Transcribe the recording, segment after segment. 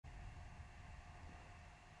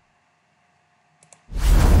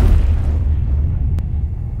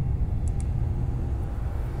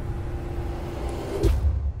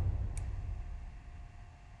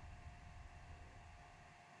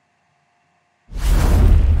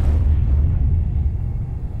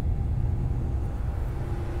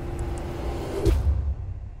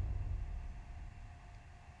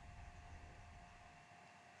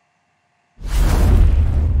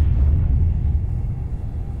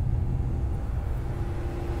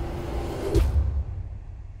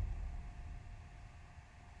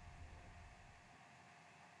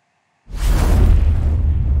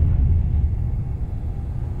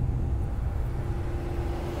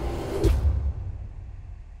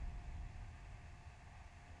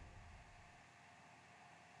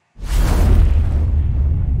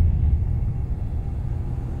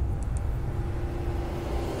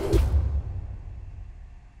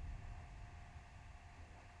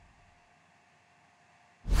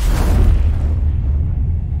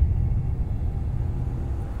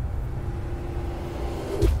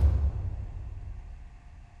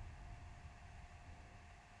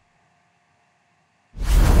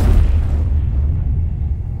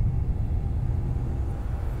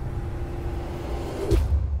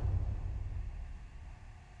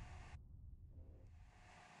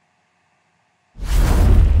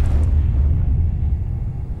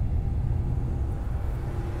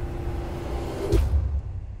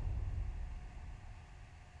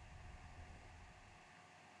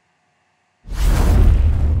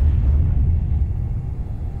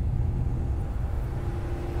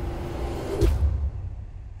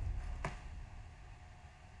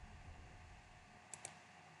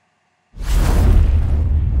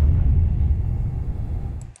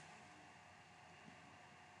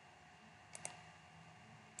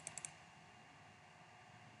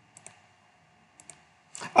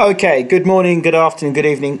Okay, good morning, good afternoon, good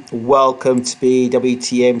evening. Welcome to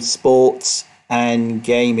BWTM Sports and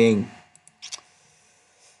Gaming.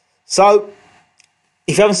 So,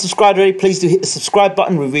 if you haven't subscribed already, please do hit the subscribe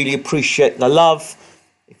button. We really appreciate the love.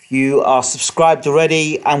 If you are subscribed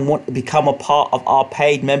already and want to become a part of our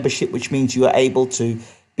paid membership, which means you are able to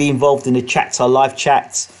be involved in the chats, our live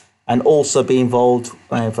chats, and also be involved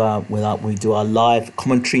with we do our live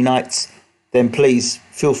commentary nights, then please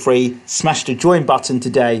feel free, smash the join button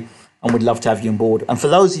today, and we'd love to have you on board. And for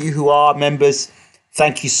those of you who are members,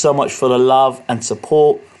 thank you so much for the love and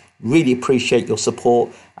support. Really appreciate your support,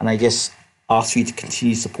 and I just ask you to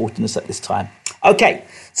continue supporting us at this time. Okay,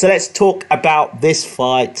 so let's talk about this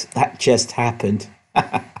fight that just happened.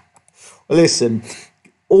 Listen,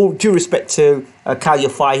 all due respect to Kal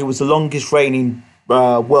Yafai, who was the longest reigning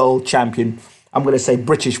world champion. I'm going to say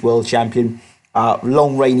British world champion,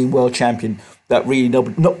 long reigning world champion that really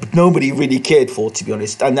nobody really cared for, to be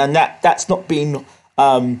honest. And then that's not being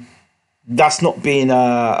rude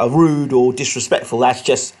or disrespectful. That's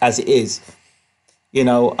just as it is. You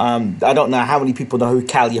know, I don't know how many people know who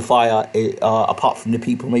Kal Yafai are, apart from the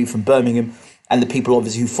people maybe from Birmingham and the people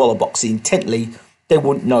obviously who follow boxing intently. They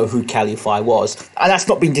wouldn't know who Kal Yafai was. And that's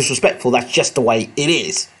not being disrespectful. That's just the way it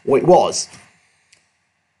is, or it was.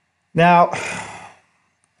 Now,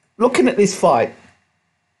 looking at this fight,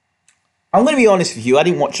 I'm going to be honest with you. I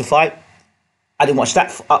didn't watch the fight. I didn't watch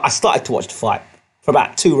that. I started to watch the fight for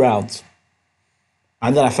about 2 rounds.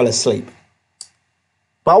 And then I fell asleep.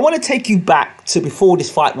 But I want to take you back to before this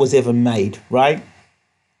fight was ever made, right?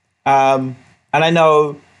 And I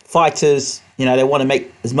know fighters, you know, they want to make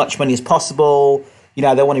as much money as possible. You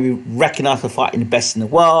know, they want to be recognized for fighting the best in the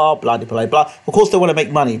world, blah, blah, blah, blah. Of course, they want to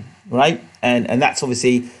make money, right? And that's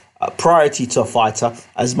obviously a priority to a fighter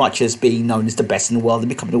as much as being known as the best in the world and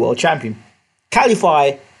becoming the world champion. Kal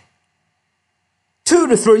Yafai, 2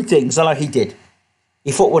 to 3 things I know he did.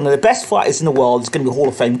 He fought one of the best fighters in the world. He's going to be a Hall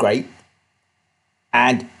of Fame great.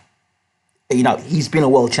 And, you know, he's been a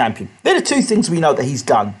world champion. They're the 2 things we know that he's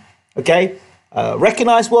done. Okay?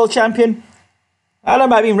 Recognised world champion. I don't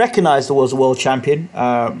know about being recognised as a world champion.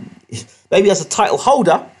 Maybe as a title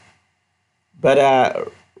holder.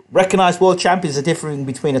 But recognised world champion is a difference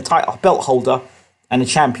between a belt holder and a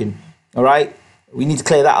champion. All right? We need to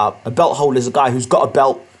clear that up. A belt holder is a guy who's got a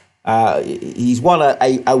belt. He's won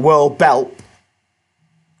a world belt.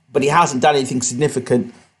 But he hasn't done anything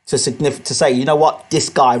significant to say, you know what, this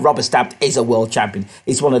guy, rubber stamped, is a world champion.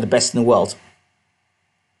 He's one of the best in the world.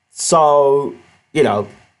 So, you know,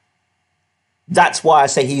 that's why I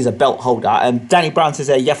say he's a belt holder. And Danny Brown says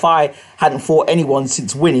Yafai hadn't fought anyone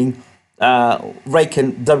since winning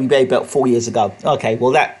Raken WBA belt 4 years ago. Okay,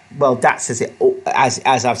 well that says it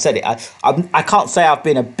as I've said it. I can't say I've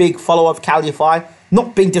been a big follower of Kal Yafai.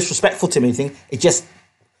 Not being disrespectful to him or anything. It's just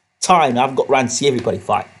time. I haven't got around to see everybody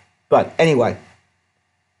fight. But anyway.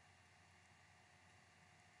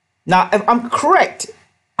 Now, if I'm correct,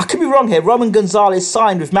 I could be wrong here. Roman Gonzalez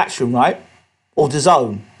signed with Matchroom, right? Or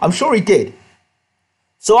DAZN. I'm sure he did.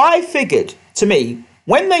 So I figured, to me,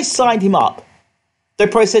 when they signed him up, they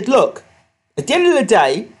probably said, look, at the end of the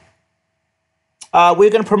day,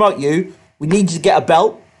 we're going to promote you. We need you to get a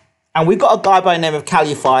belt. And we've got a guy by the name of Kal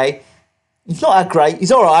Yafai. He's not that great.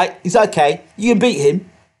 He's all right. He's okay. You can beat him.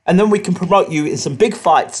 And then we can promote you in some big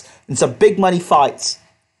fights, in some big money fights.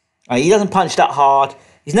 He doesn't punch that hard.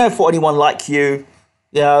 He's never fought anyone like you.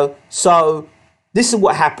 You know, so this is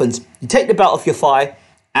what happens. You take the belt off your thigh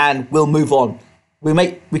and we'll move on. We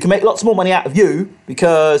can make lots more money out of you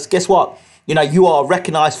because guess what? You know, you are a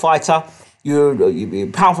recognised fighter. You're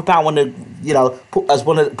pound for pound put down as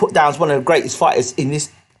one of the greatest fighters in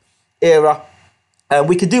this era. And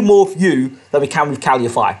we can do more for you than we can with Kal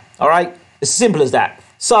Yafai. All right? It's as simple as that.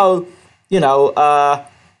 So, you know,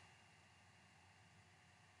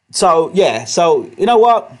 so you know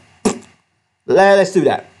what? Let's do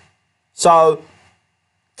that. So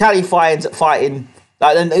Kal Yafai ends up fighting.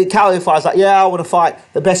 And Kal Yafai's like, yeah, I want to fight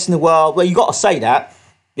the best in the world. Well, you got to say that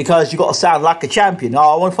because you got to sound like a champion. Oh,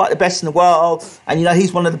 I want to fight the best in the world, and you know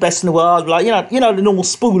he's one of the best in the world. Like you know the normal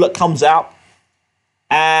spool that comes out,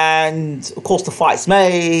 and of course the fight's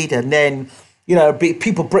made, and then you know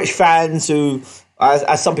people, British fans who,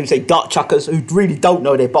 as some people say, dark chuckers who really don't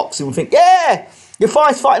know their boxing will think, yeah.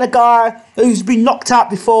 Yafai's fighting a guy who's been knocked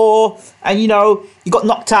out before, and you know, he got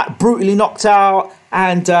knocked out, brutally knocked out,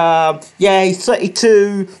 and yeah, he's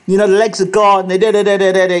 32, you know, the legs are gone,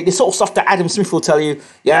 the sort of stuff that Adam Smith will tell you,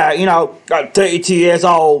 yeah, you know, 32 years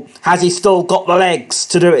old, has he still got the legs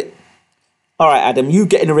to do it? All right, Adam, you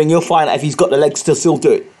get in the ring, you'll find out if he's got the legs to still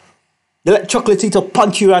do it. You let Chocolatito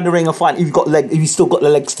punch you around the ring and find if you've still got the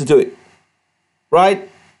legs to do it. Right?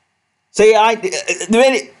 So yeah,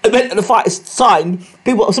 the minute the fight is signed,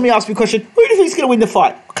 somebody asked me a question, who do you think is going to win the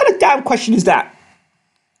fight? What kind of damn question is that?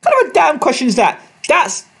 What kind of a damn question is that?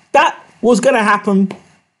 That was going to happen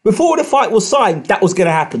before the fight was signed. That was going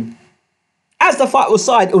to happen. As the fight was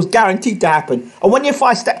signed, it was guaranteed to happen. And when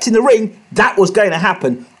Yafai stepped in the ring, that was going to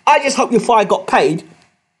happen. I just hope Yafai got paid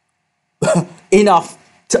enough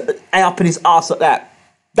to up in his ass like that.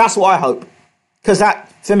 That's what I hope, because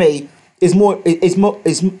that for me is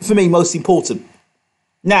for me most important.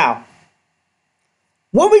 Now,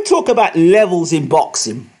 when we talk about levels in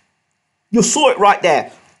boxing, you saw it right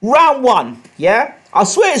there. Round one, yeah? I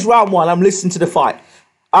swear it's round one. I'm listening to the fight.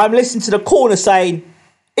 I'm listening to the corner saying,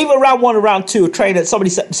 either round one or round two, a trainer,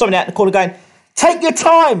 somebody out in the corner going, take your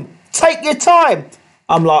time, take your time.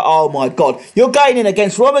 I'm like, oh my God. You're going in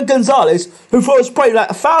against Roman Gonzalez, who throws probably like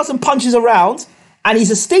 1,000 punches around, and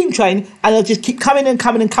he's a steam train, and he'll just keep coming and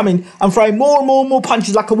coming and coming and throwing more and more and more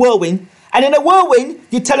punches like a whirlwind. And in a whirlwind,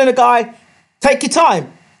 you're telling a guy, take your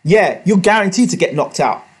time. Yeah, you're guaranteed to get knocked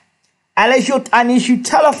out. And as you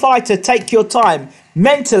tell a fighter, take your time,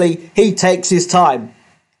 mentally, he takes his time.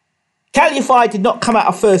 Kal Yafai did not come out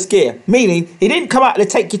of first gear, meaning he didn't come out to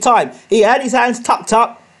take your time. He had his hands tucked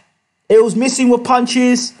up. It was missing with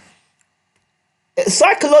punches.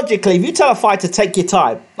 Psychologically, if you tell a fighter to take your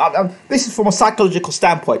time, this is from a psychological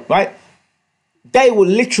standpoint, right? They will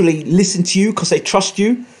literally listen to you because they trust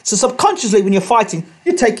you. So subconsciously, when you're fighting,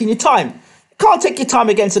 you're taking your time. You can't take your time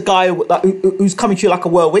against a guy who's coming to you like a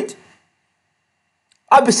whirlwind.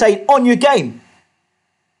 I'd be saying, on your game.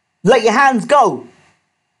 Let your hands go.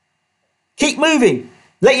 Keep moving.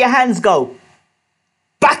 Let your hands go.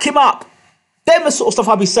 Back him up. Them the sort of stuff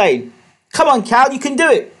I'd be saying. Come on, Cal, you can do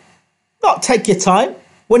it. Not take your time.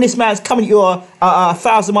 When this man's coming at you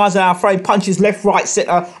 1,000 miles an hour, throwing punches left, right,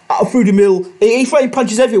 centre, through the middle. He's throwing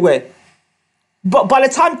punches everywhere. But by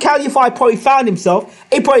the time Kal Yafai probably found himself,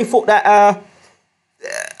 he probably thought that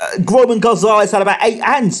Roman Gonzalez had about 8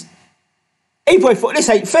 hands. He probably thought, this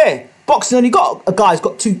ain't fair. Boxing only got a guy's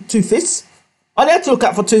got two fists. I had to look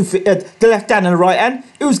out for the left hand and the right hand.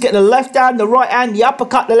 He was getting the left hand, the right hand, the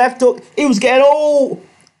uppercut, the left hook. He was getting all...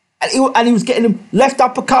 And he was getting them left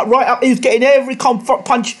uppercut, right up. He was getting every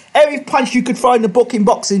punch you could throw in the book in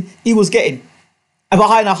boxing, he was getting. And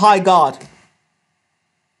behind a high guard.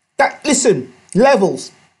 Listen,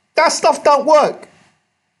 levels. That stuff don't work.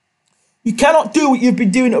 You cannot do what you've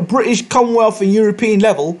been doing at British, Commonwealth and European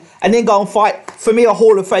level and then go and fight, for me, a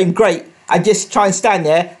Hall of Fame great, and just try and stand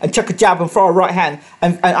there and chuck a jab and throw a right hand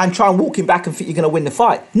and try and walk him back and think you're going to win the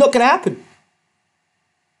fight. Not going to happen.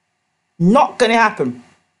 Not going to happen.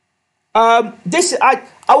 I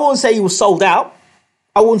won't say he was sold out.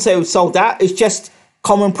 I wouldn't say he was sold out. It's just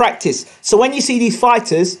common practice. So when you see these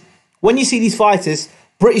fighters,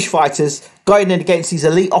 British fighters, going in against these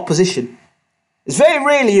elite opposition, it's very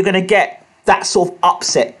rarely you're going to get that sort of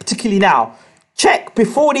upset, particularly now. Check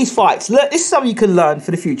before these fights. Look, this is something you can learn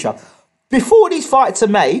for the future. Before these fights are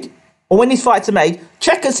made, or when these fights are made,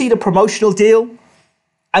 check and see the promotional deal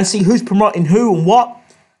and see who's promoting who and what.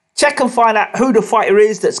 Check and find out who the fighter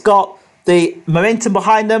is that's got the momentum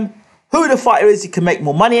behind them, who the fighter is you can make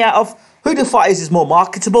more money out of, who the fighter is more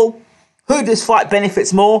marketable, who this fight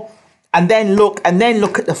benefits more, and then look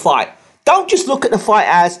at the fight. Don't just look at the fight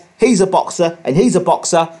as he's a boxer and he's a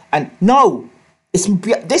boxer, and no,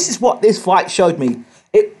 this is what this fight showed me.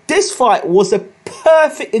 This fight was a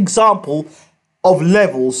perfect example of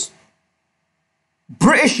levels.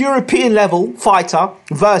 British European level fighter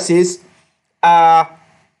versus a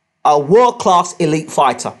world-class elite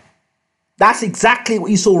fighter. That's exactly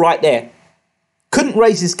what you saw right there. Couldn't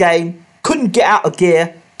raise his game, couldn't get out of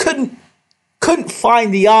gear, couldn't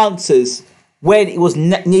find the answers when it was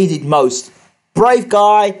needed most. Brave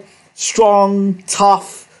guy, strong,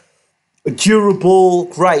 tough, durable,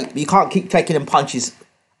 great. But you can't keep taking them punches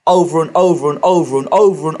over and over and over and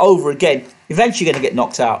over and over again. Eventually you're going to get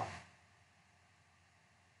knocked out.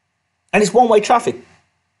 And it's one-way traffic.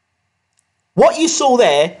 What you saw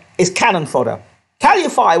there is cannon fodder. Kal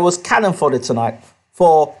Yafai was cannon fodder tonight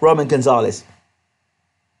for Roman Gonzalez.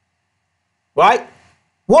 Right?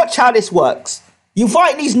 Watch how this works. You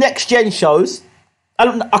fight in these next-gen shows.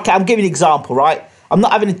 Okay, I'm giving you an example, right? I'm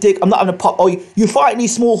not having a dig. I'm not having a pop. Or you fight in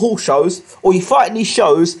these small hall shows, or you fight in these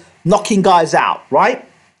shows knocking guys out, right?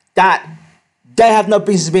 That they have no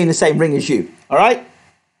business being in the same ring as you, all right?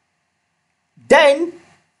 Then,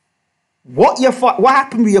 what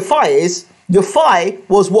happened with your fight is, your fight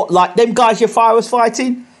was what, like them guys your fight was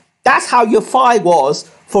fighting? That's how your fight was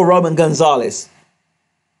for Roman Gonzalez.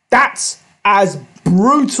 That's as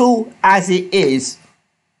brutal as it is.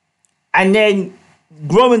 And then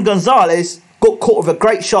Roman Gonzalez got caught with a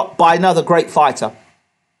great shot by another great fighter.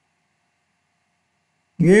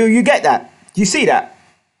 You get that? Do you see that?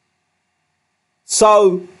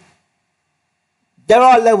 So there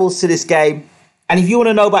are levels to this game, and if you want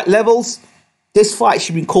to know about levels, this fight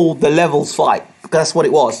should be called the levels fight, because that's what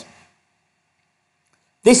it was.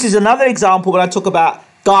 This is another example when I talk about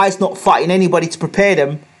guys not fighting anybody to prepare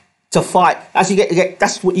them to fight. That's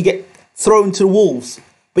what you get thrown to the wolves.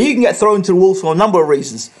 But you can get thrown to the wolves for a number of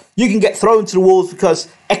reasons. You can get thrown to the wolves because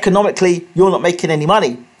economically you're not making any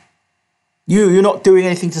money. You're not doing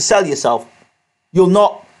anything to sell yourself.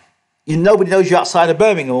 Nobody knows you outside of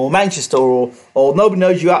Birmingham or Manchester, or nobody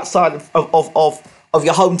knows you outside of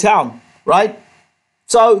your hometown, right?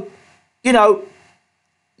 So, you're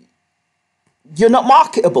not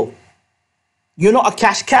marketable. You're not a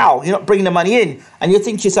cash cow. You're not bringing the money in. And you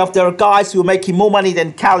think to yourself, there are guys who are making more money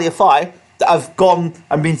than Kal Yafai that have gone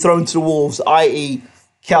and been thrown to the wolves, i.e.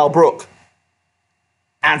 Kell Brook,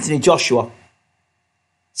 Anthony Joshua.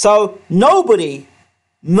 So nobody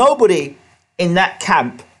in that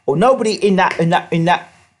camp, or nobody in that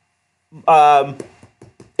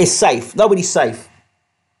is safe. Nobody's safe.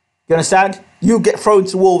 You understand? You get thrown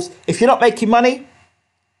to the wolves. If you're not making money,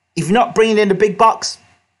 if you're not bringing in the big bucks,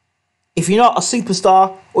 if you're not a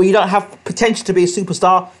superstar, or you don't have potential to be a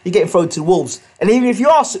superstar, you're getting thrown to the wolves. And even if you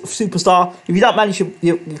are a superstar, if you don't manage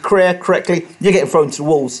your career correctly, you're getting thrown to the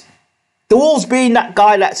wolves. The wolves being that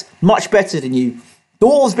guy that's much better than you. The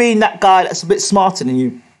wolves being that guy that's a bit smarter than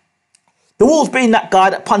you. The wolves being that guy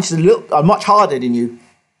that punches much harder than you.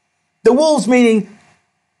 The wolves meaning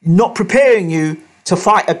not preparing you to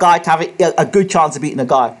fight a guy to have a good chance of beating a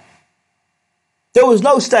guy. There was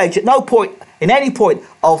no stage, at no point, in any point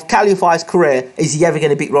of Kal Yafai's career, is he ever going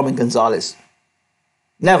to beat Roman Gonzalez.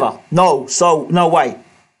 Never. No way.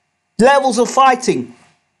 Levels of fighting.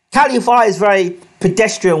 Kal Yafai is very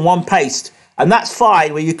pedestrian, one-paced. And that's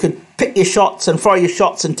fine, where you can pick your shots and throw your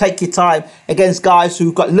shots and take your time against guys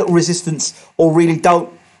who've got little resistance or really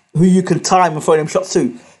don't, who you can time and throw them shots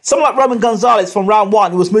to. Someone like Roman Gonzalez from round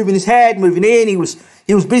one, who was moving his head, moving in, he was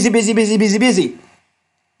busy.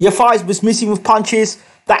 Yafai was missing with punches.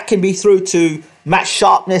 That can be through to match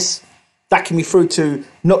sharpness. That can be through to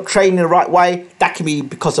not training the right way. That can be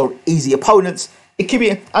because of easy opponents. It can be,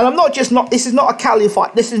 and I'm not just not. This is not a Kal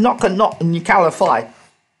Yafai. This is not a Kal Yafai.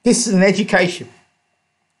 This is an education.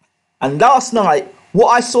 And last night, what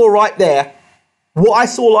I saw right there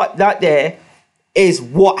is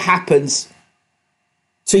what happens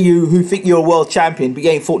to you who think you're a world champion, but you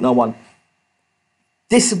ain't fought no one.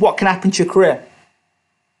 This is what can happen to your career.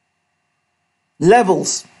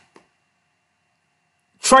 Levels,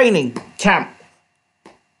 training camp,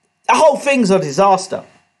 the whole thing's a disaster.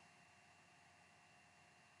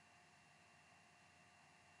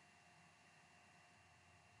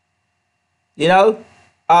 Look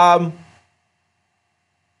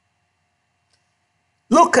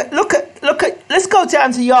at. Let's go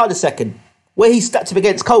down to the yard a second, where he stepped up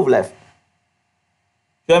against Kovalev.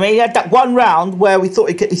 You know what I mean? He had that one round where we thought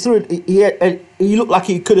he looked like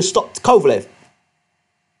he could have stopped Kovalev.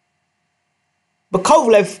 But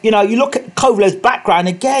Kovalev, you look at Kovalev's background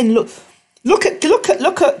again. Look at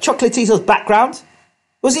Chocolatito's background.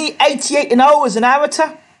 Was he 88-0 as an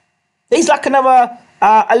amateur? He's like another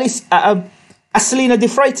at least Selena De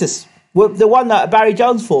Freitas, the one that Barry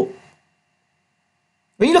Jones fought.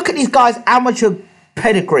 When you look at these guys' amateur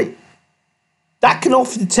pedigree, that can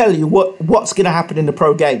often tell you what's going to happen in the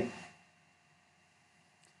pro game.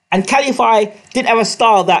 And Kal Yafai didn't have a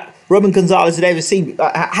style that Roman Gonzalez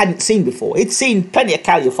hadn't seen before. He'd seen plenty of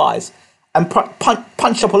Kal Yafais and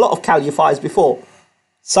punched up a lot of Kal Yafais before.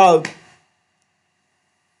 So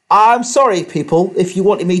I'm sorry, people, if you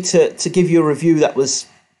wanted me to give you a review that was,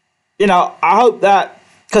 I hope that,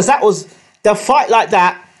 because that was the fight like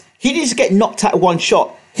that. He didn't just get knocked out of one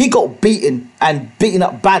shot. He got beaten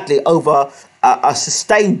up badly over a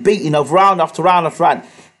sustained beating of round after round after round.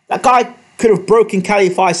 That guy could have broken Kal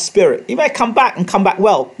Yafai's spirit. He may come back and come back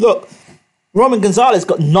well. Look, Roman Gonzalez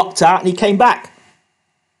got knocked out and he came back.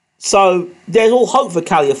 So there's all hope for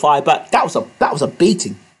Kal Yafai, but that was a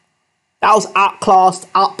beating. That was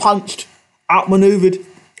outclassed, outpunched, outmaneuvered,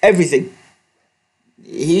 everything.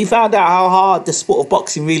 He found out how hard the sport of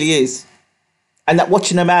boxing really is. And that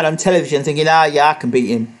watching a man on television thinking, yeah, I can beat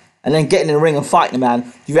him. And then getting in the ring and fighting a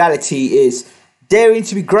man, the reality is daring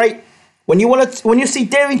to be great. When you see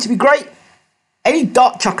daring to be great, any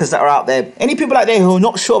dart chuckers that are out there, any people out there who are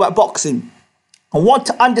not sure about boxing and want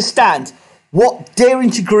to understand what daring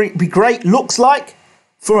to be great looks like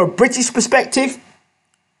from a British perspective,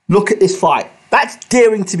 look at this fight. That's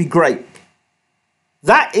daring to be great.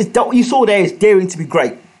 That what you saw there is daring to be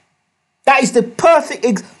great. That is the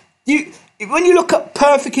perfect. When you look at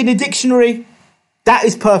perfect in the dictionary, that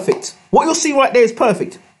is perfect. What you'll see right there is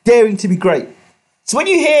perfect. Daring to be great. So when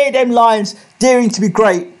you hear them lines, daring to be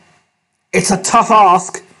great, it's a tough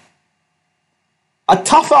ask. A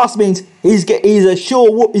tough ask means he's a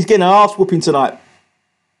sure whoop. He's getting an ass whooping tonight.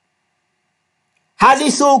 Has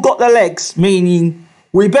he still got the legs? Meaning,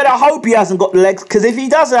 we better hope he hasn't got the legs, because if he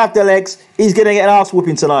doesn't have the legs, he's going to get an ass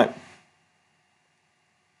whooping tonight.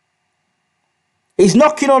 He's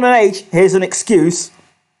knocking on an age. Here's an excuse.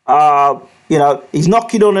 He's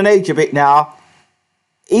knocking on an age a bit now.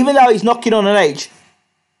 Even though he's knocking on an age,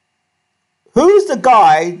 who's the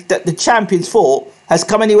guy that the champions fought has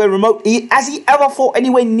come anywhere remote? Has he ever fought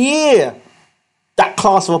anywhere near that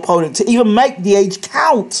class of opponent to even make the age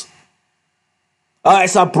count?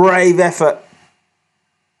 It's a brave effort.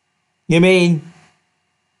 You mean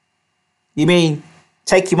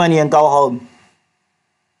take your money and go home?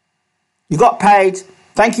 You got paid.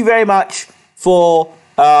 Thank you very much for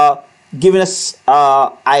giving us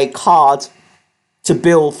a card to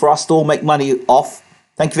bill for us to all make money off.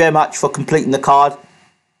 Thank you very much for completing the card.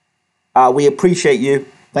 We appreciate you.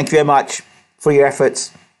 Thank you very much for your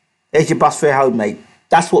efforts. Here's your bus fare home, mate.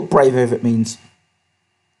 That's what brave effort means.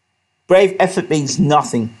 Brave effort means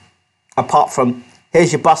nothing apart from,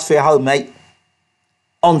 here's your bus fare home, mate.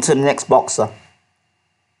 On to the next boxer.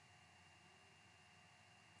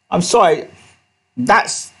 I'm sorry.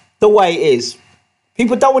 That's the way it is.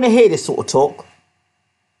 People don't want to hear this sort of talk.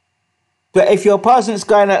 But if you're a person that's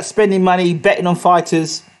going out spending money, betting on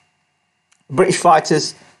fighters, British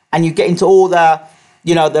fighters, and you get into all the,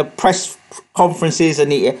 the press conferences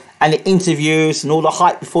and the interviews and all the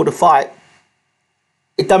hype before the fight,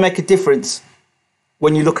 it don't make a difference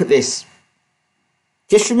when you look at this.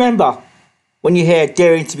 Just remember, when you hear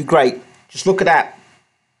daring to be great, just look at that.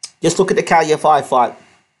 Just look at the Kal Yafai fight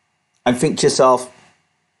and think to yourself,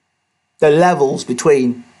 the levels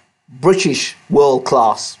between British world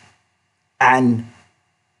class and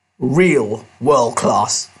real world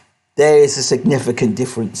class, there is a significant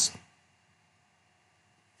difference.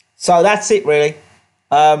 So that's it, really.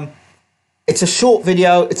 It's a short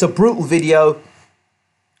video. It's a brutal video.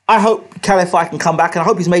 I hope Kal Yafai can come back, and I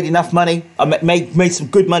hope he's made enough money. Made some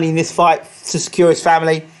good money in this fight to secure his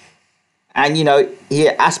family. And, he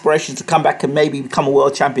had aspirations to come back and maybe become a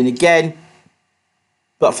world champion again.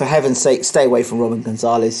 But for heaven's sake, stay away from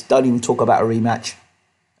Gonzalez. Don't even talk about a rematch.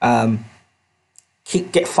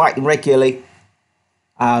 Get fighting regularly.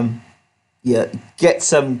 Get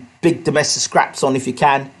some big domestic scraps on if you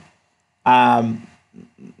can.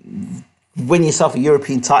 Win yourself a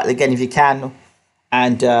European title again if you can.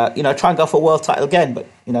 And, try and go for a world title again. But,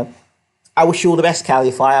 I wish you all the best, Kal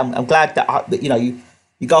Yafai. I'm glad that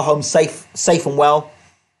you go home safe and well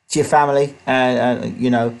to your family. And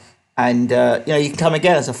you can come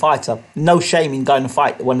again as a fighter. No shame in going to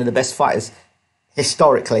fight one of the best fighters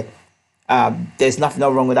historically. There's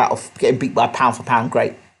no wrong with that, of getting beat by a pound for pound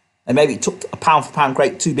great. And maybe it took a pound for pound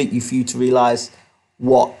great to beat you for you to realise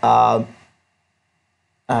what...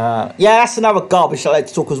 that's another garbage I like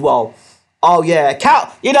to talk as well. Oh yeah,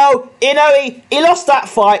 Cal. He lost that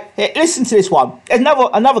fight. Hey, listen to this one.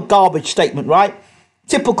 Another garbage statement, right?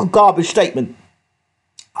 Typical garbage statement.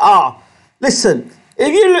 Listen.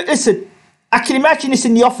 If you listen, I can imagine this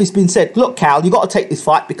in the office being said. Look, Cal, you got to take this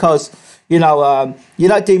fight because you're not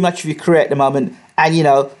doing much of your career at the moment, and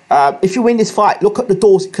if you win this fight, look at the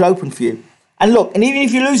doors it could open for you. And look, and even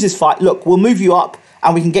if you lose this fight, look, we'll move you up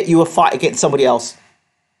and we can get you a fight against somebody else.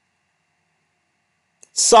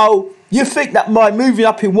 So you think that by moving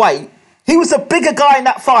up in weight, he was a bigger guy in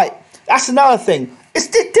that fight. That's another thing.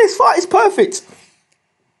 This fight is perfect.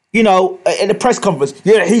 In the press conference,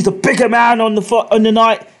 he's the bigger man on the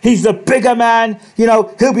night. He's the bigger man.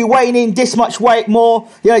 He'll be weighing in this much weight more.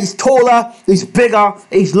 He's taller, he's bigger,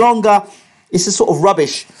 he's longer. It's the sort of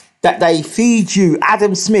rubbish that they feed you,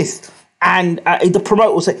 Adam Smith, and the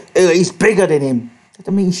promoter will say, he's bigger than him. That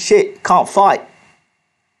don't mean shit. Can't fight.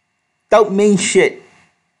 Don't mean shit.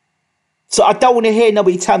 So I don't want to hear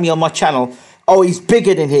nobody tell me on my channel, oh, he's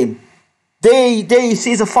bigger than him. There you see,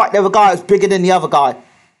 there's a fight there, a guy who's bigger than the other guy.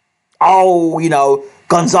 Oh,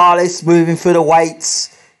 Gonzalez moving through the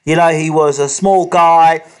weights. He was a small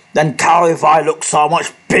guy. Then Kal Yafai looked so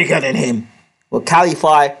much bigger than him. Well, Kal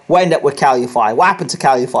Yafai, what ended up with Kal Yafai? What happened to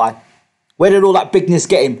Kal Yafai? Where did all that bigness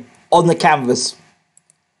get him? On the canvas.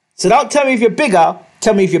 So don't tell me if you're bigger,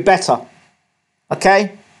 tell me if you're better.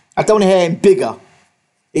 Okay? I don't want to hear him bigger.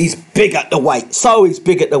 He's big at the weight. So he's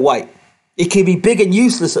big at the weight. He can be big and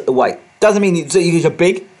useless at the weight. Doesn't mean he's a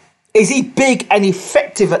big. Is he big and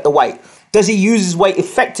effective at the weight? Does he use his weight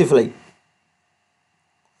effectively?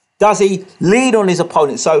 Does he lean on his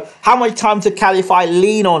opponent? So how many times did Kal Yafai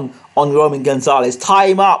lean on Roman Gonzalez? Tie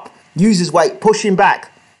him up, use his weight, push him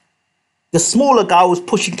back. The smaller guy was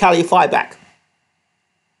pushing Kal Yafai back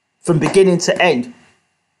from beginning to end.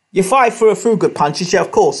 Yafai threw a few good punches, yeah,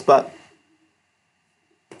 of course,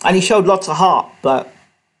 and he showed lots of heart, but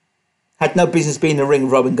had no business being in the ring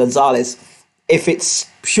with Roman Gonzalez if it's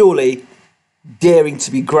purely daring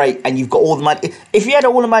to be great and you've got all the money. If you had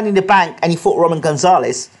all the money in the bank and you fought Roman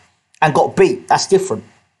Gonzalez and got beat, that's different.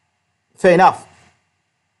 Fair enough.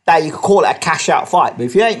 That you could call it a cash out fight. But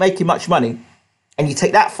if you ain't making much money and you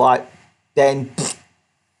take that fight, then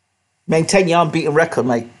maintain your unbeaten record,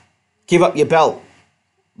 mate. Give up your belt.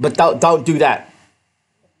 But don't do that.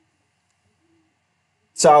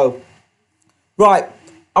 So, right,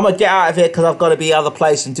 I'm going to get out of here because I've got to be other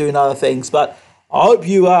place and doing other things. But I hope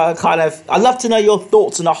you I'd love to know your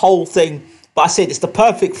thoughts on the whole thing. But I said it's the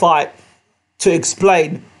perfect fight to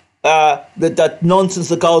explain the nonsense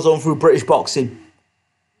that goes on through British boxing.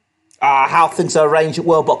 How things are arranged at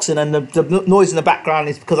world boxing, and the noise in the background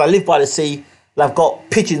is because I live by the sea and I've got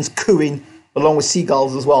pigeons cooing along with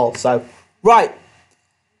seagulls as well. So, right,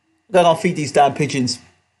 I'm going to feed these damn pigeons.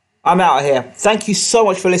 I'm out of here. Thank you so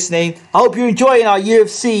much for listening. I hope you're enjoying our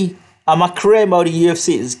UFC, my career mode in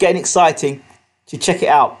UFC. It's getting exciting. So check it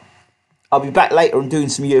out. I'll be back later and doing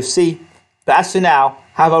some UFC. But as for now,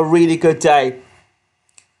 have a really good day.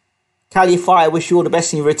 Kal Yafai, I wish you all the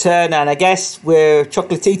best in your return. And I guess with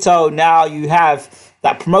Chocolatito, now you have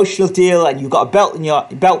that promotional deal and you've got a belt in your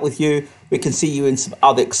belt with you. We can see you in some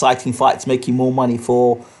other exciting fights, making more money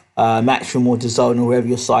for Matchroom or DAZN or wherever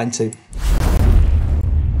you're signed to.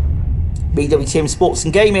 BWTM Sports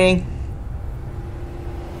and Gaming.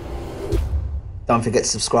 Don't forget to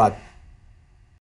subscribe.